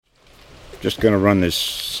just going to run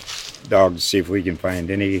this dog to see if we can find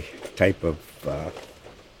any type of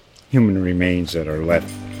human remains that are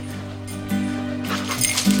left.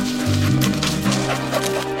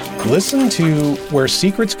 Listen to Where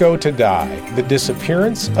Secrets Go to Die, The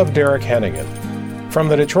Disappearance of Derek Hennigan. From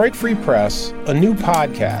the Detroit Free Press, a new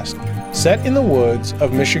podcast set in the woods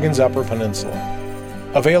of Michigan's Upper Peninsula.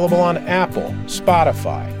 Available on Apple,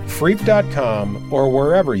 Spotify, Freep.com, or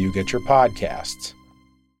wherever you get your podcasts.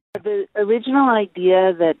 The original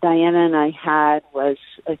idea that Diana and I had was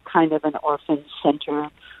a kind of an orphan center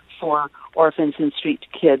for orphans and street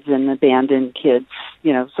kids and abandoned kids.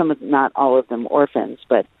 You know, not all of them orphans,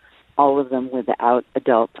 but all of them without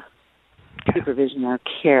adult supervision or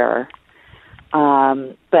care.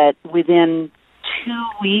 But within 2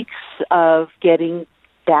 weeks of getting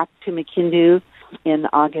back to Makindu in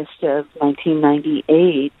August of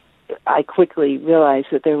 1998, I quickly realized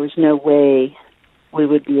that there was no way we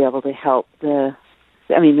would be able to help the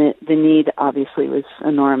need obviously was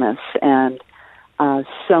enormous, and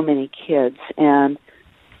so many kids. And,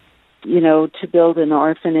 you know, to build an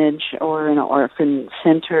orphanage or an orphan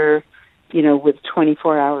center, you know, with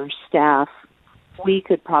 24-hour staff, we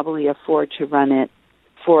could probably afford to run it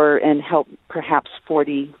and help perhaps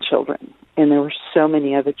 40 children. And there were so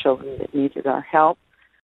many other children that needed our help.